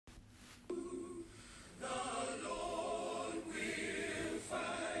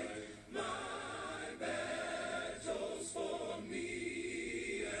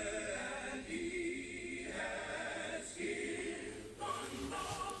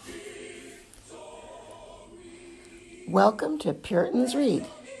Welcome to Puritans Read,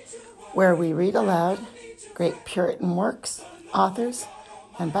 where we read aloud great Puritan works, authors,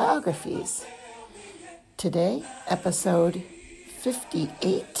 and biographies. Today, episode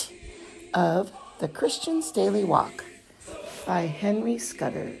 58 of The Christian's Daily Walk by Henry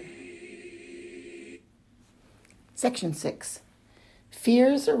Scudder. Section 6.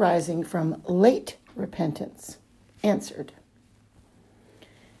 Fears arising from late repentance. Answered.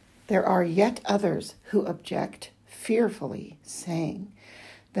 There are yet others who object fearfully, saying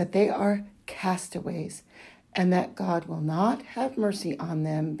that they are castaways and that God will not have mercy on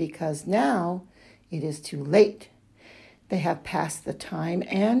them because now it is too late. They have passed the time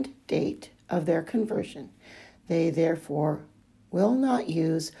and date of their conversion. They therefore will not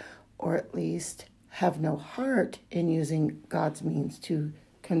use, or at least have no heart in using God's means to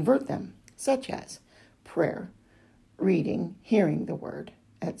convert them, such as prayer, reading, hearing the word,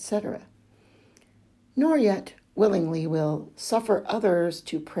 etc. Nor yet willingly will suffer others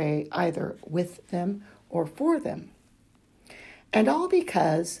to pray either with them or for them. And all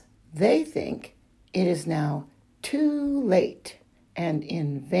because they think it is now too late and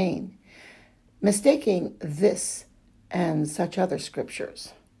in vain, mistaking this and such other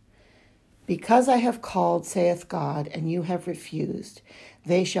scriptures. Because I have called, saith God, and you have refused,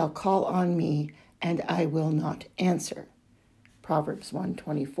 they shall call on me, and I will not answer. Proverbs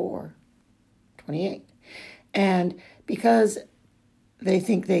 1:24-28. And because they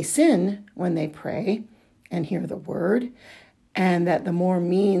think they sin when they pray and hear the word, and that the more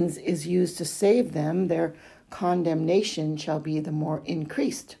means is used to save them, their condemnation shall be the more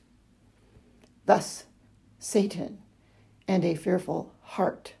increased. Thus, Satan and a fearful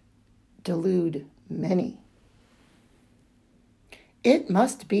heart delude many. It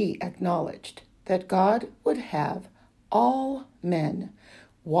must be acknowledged that God would have all men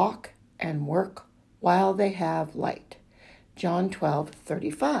walk and work while they have light. John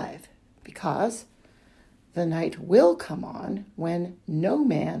 12:35, because the night will come on when no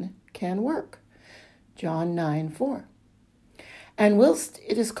man can work. John 9:4. And whilst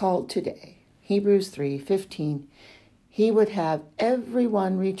it is called today, Hebrews 3:15, he would have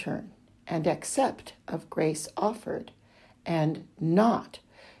everyone return and accept of grace offered, and not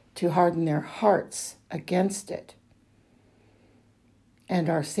to harden their hearts against it. And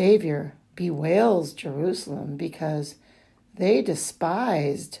our Savior bewails Jerusalem because they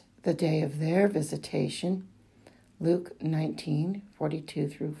despised the day of their visitation. Luke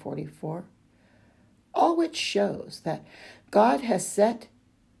 19:42-44. All which shows that God has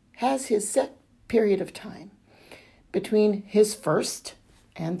his set period of time between his first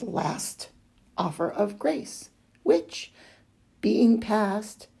and last offer of grace, which, being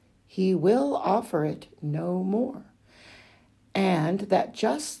past, he will offer it no more. And that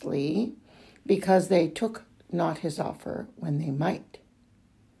justly, because they took not his offer when they might.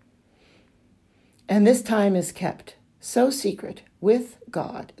 And this time is kept so secret with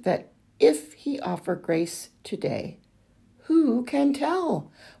God that if he offer grace today, who can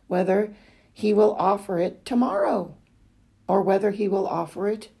tell whether he will offer it tomorrow or whether he will offer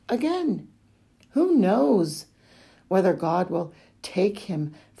it again? Who knows whether God will take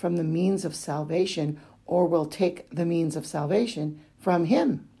him from the means of salvation or will take the means of salvation from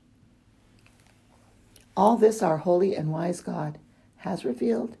him? All this our holy and wise God has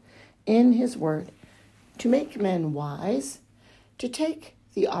revealed in his word to make men wise, to take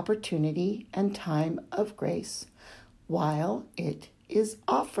the opportunity and time of grace while it is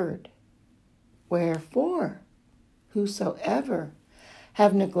offered. Wherefore, whosoever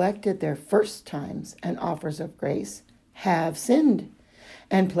have neglected their first times and offers of grace have sinned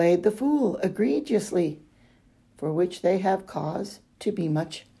and played the fool egregiously, for which they have cause to be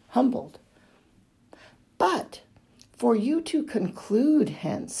much humbled. But for you to conclude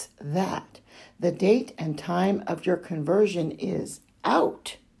hence that the date and time of your conversion is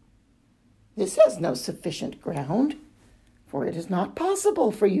out, this has no sufficient ground, for it is not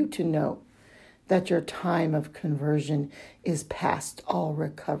possible for you to know that your time of conversion is past all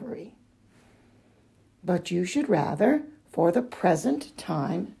recovery. But you should rather, for the present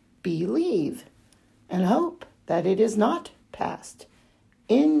time, believe and hope that it is not past.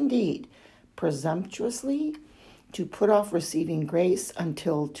 Indeed, presumptuously to put off receiving grace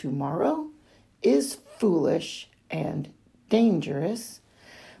until tomorrow is foolish and dangerous.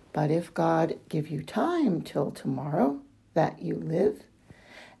 But if God give you time till tomorrow that you live,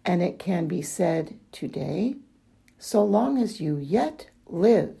 and it can be said today, so long as you yet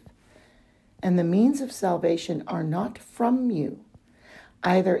live, and the means of salvation are not from you,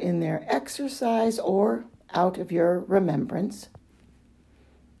 either in their exercise or out of your remembrance,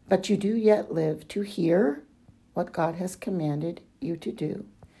 but you do yet live to hear what God has commanded you to do,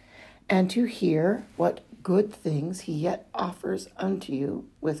 and to hear what good things he yet offers unto you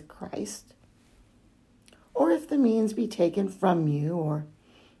with Christ, or if the means be taken from you, or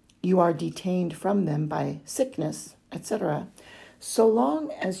you are detained from them by sickness, etc., so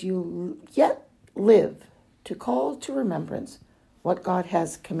long as you yet live to call to remembrance what God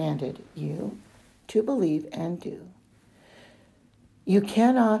has commanded you to believe and do. You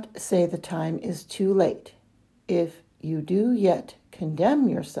cannot say the time is too late if you do yet condemn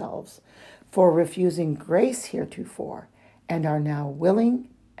yourselves for refusing grace heretofore, and are now willing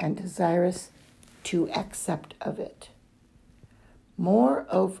and desirous to accept of it.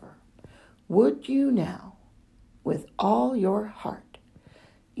 Moreover, would you now, with all your heart,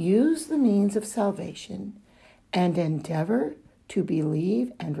 use the means of salvation and endeavor to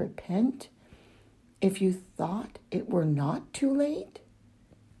believe and repent if you thought it were not too late?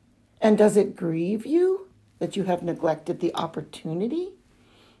 And does it grieve you that you have neglected the opportunity?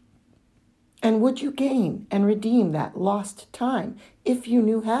 And would you gain and redeem that lost time if you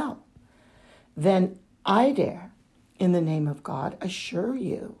knew how? Then I dare, in the name of God, assure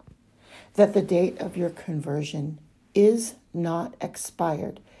you that the date of your conversion is not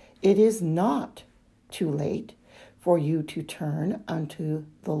expired. It is not too late for you to turn unto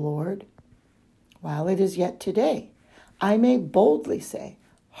the Lord. While it is yet today, I may boldly say,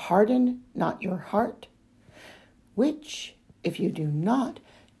 harden not your heart, which, if you do not,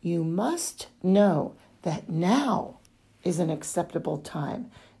 you must know that now is an acceptable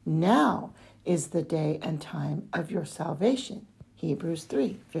time. Now is the day and time of your salvation. Hebrews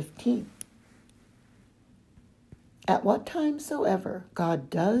 3:15. At what time soever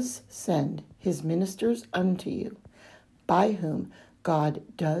God does send his ministers unto you, by whom God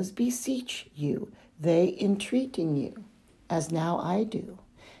does beseech you, they entreating you, as now I do,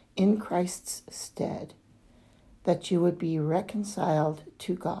 in Christ's stead, that you would be reconciled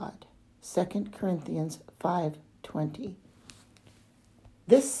to God. 2 Corinthians 5:20.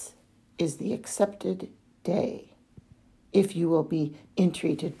 This is the accepted day, if you will be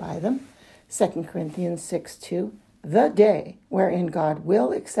entreated by them. 2 Corinthians 6:2. The day wherein God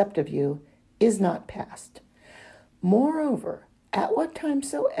will accept of you is not past. Moreover, at what time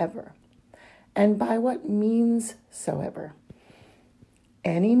soever, and by what means soever,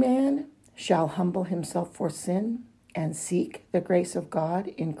 any man shall humble himself for sin and seek the grace of God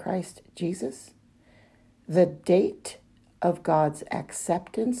in Christ Jesus, the date of God's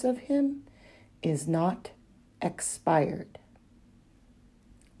acceptance of him is not expired.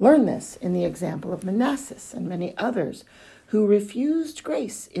 Learn this in the example of Manasseh and many others who refused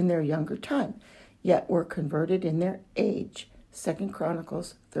grace in their younger time, yet were converted in their age. 2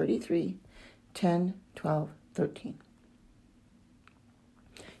 Chronicles 33:10, 12, 13.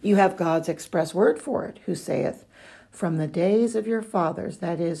 You have God's express word for it, who saith, from the days of your fathers,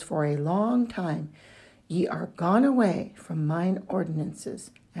 that is, for a long time, ye are gone away from mine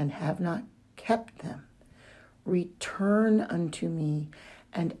ordinances, and have not kept them. Return unto me,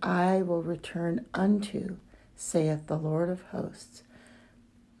 and I will return unto, saith the Lord of hosts.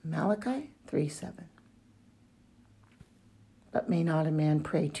 Malachi 3:7. But may not a man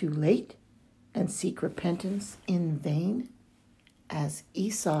pray too late and seek repentance in vain, as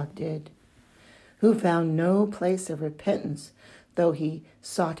Esau did, who found no place of repentance, though he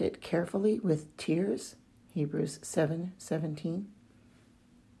sought it carefully with tears? Hebrews 7:17.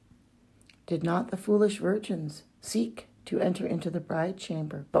 Did not the foolish virgins seek to enter into the bride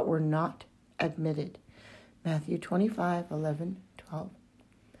chamber, but were not admitted? Matthew 25:11, 12.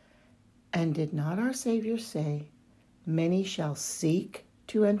 And did not our Savior say, many shall seek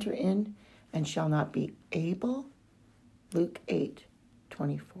to enter in and shall not be able? Luke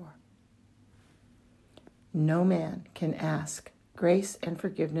 8:24. No man can ask grace and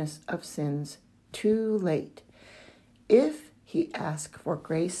forgiveness of sins too late if he ask for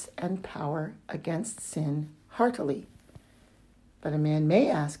grace and power against sin heartily. But a man may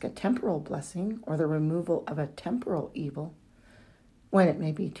ask a temporal blessing or the removal of a temporal evil when it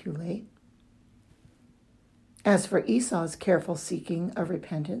may be too late. As for Esau's careful seeking of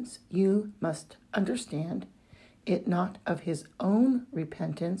repentance, you must understand it not of his own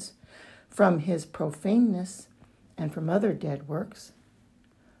repentance from his profaneness and from other dead works,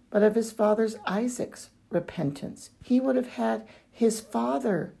 but of his father's Isaac's repentance. He would have had his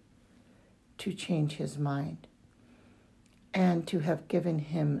father to change his mind and to have given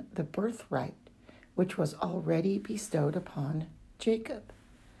him the birthright which was already bestowed upon Jacob.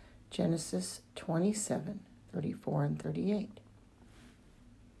 Genesis 27:34 and 38.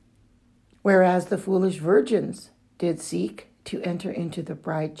 Whereas the foolish virgins did seek to enter into the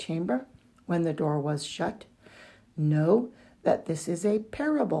bride chamber when the door was shut, Know that this is a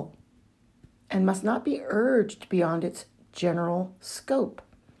parable and must not be urged beyond its general scope,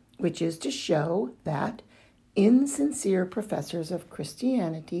 which is to show that insincere professors of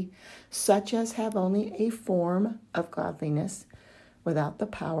Christianity, such as have only a form of godliness without the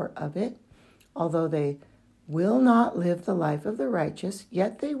power of it, although they will not live the life of the righteous,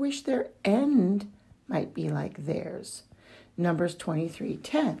 yet they wish their end might be like theirs. Numbers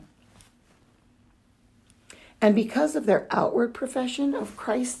 23:10. And because of their outward profession of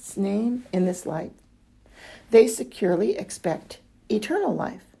Christ's name in this life, they securely expect eternal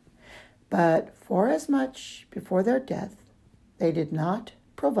life. But forasmuch before their death they did not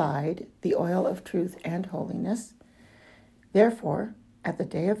provide the oil of truth and holiness, therefore at the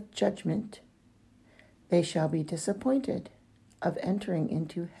day of judgment they shall be disappointed of entering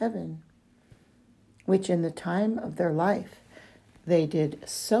into heaven, which in the time of their life they did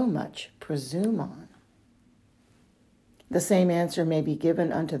so much presume on. The same answer may be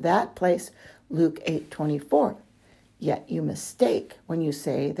given unto that place, Luke 8:24. Yet you mistake when you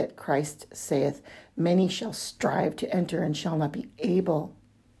say that Christ saith, many shall strive to enter and shall not be able.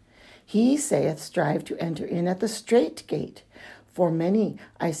 He saith, strive to enter in at the strait gate. For many,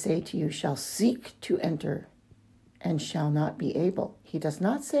 I say to you, shall seek to enter and shall not be able. He does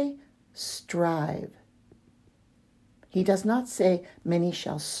not say strive. He does not say many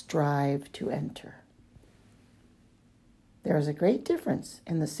shall strive to enter. There is a great difference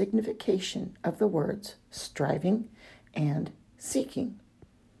in the signification of the words striving and seeking.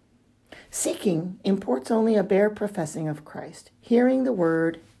 Seeking imports only a bare professing of Christ, hearing the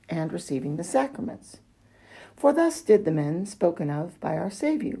word and receiving the sacraments. For thus did the men spoken of by our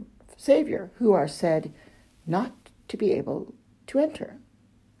Savior, who are said not to be able to enter.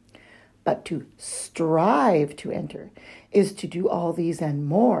 But to strive to enter is to do all these and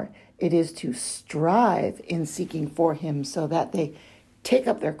more. It is to strive in seeking for him so that they take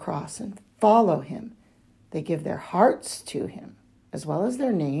up their cross and follow him. They give their hearts to him as well as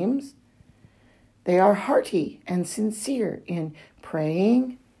their names. They are hearty and sincere in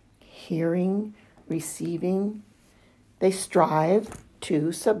praying, hearing, receiving. They strive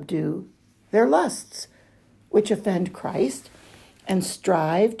to subdue their lusts, which offend Christ, and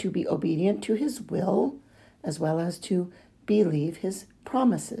strive to be obedient to his will, as well as to believe his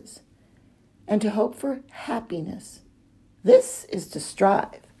promises, and to hope for happiness. This is to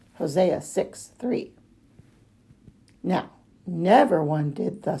strive, Hosea 6:3. Now, never one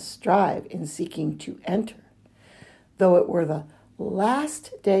did thus strive in seeking to enter, though it were the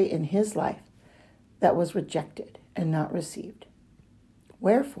last day in his life that was rejected and not received.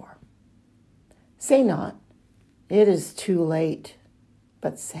 Wherefore, say not, it is too late,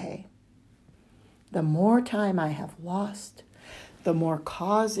 but say, the more time I have lost, the more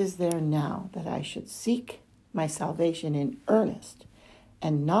cause is there now that I should seek my salvation in earnest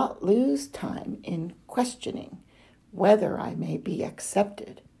and not lose time in questioning whether I may be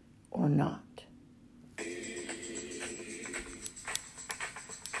accepted or not.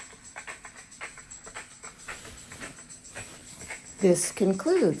 This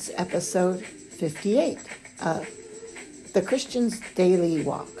concludes episode 58 of The Christian's Daily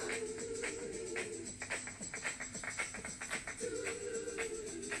Walk.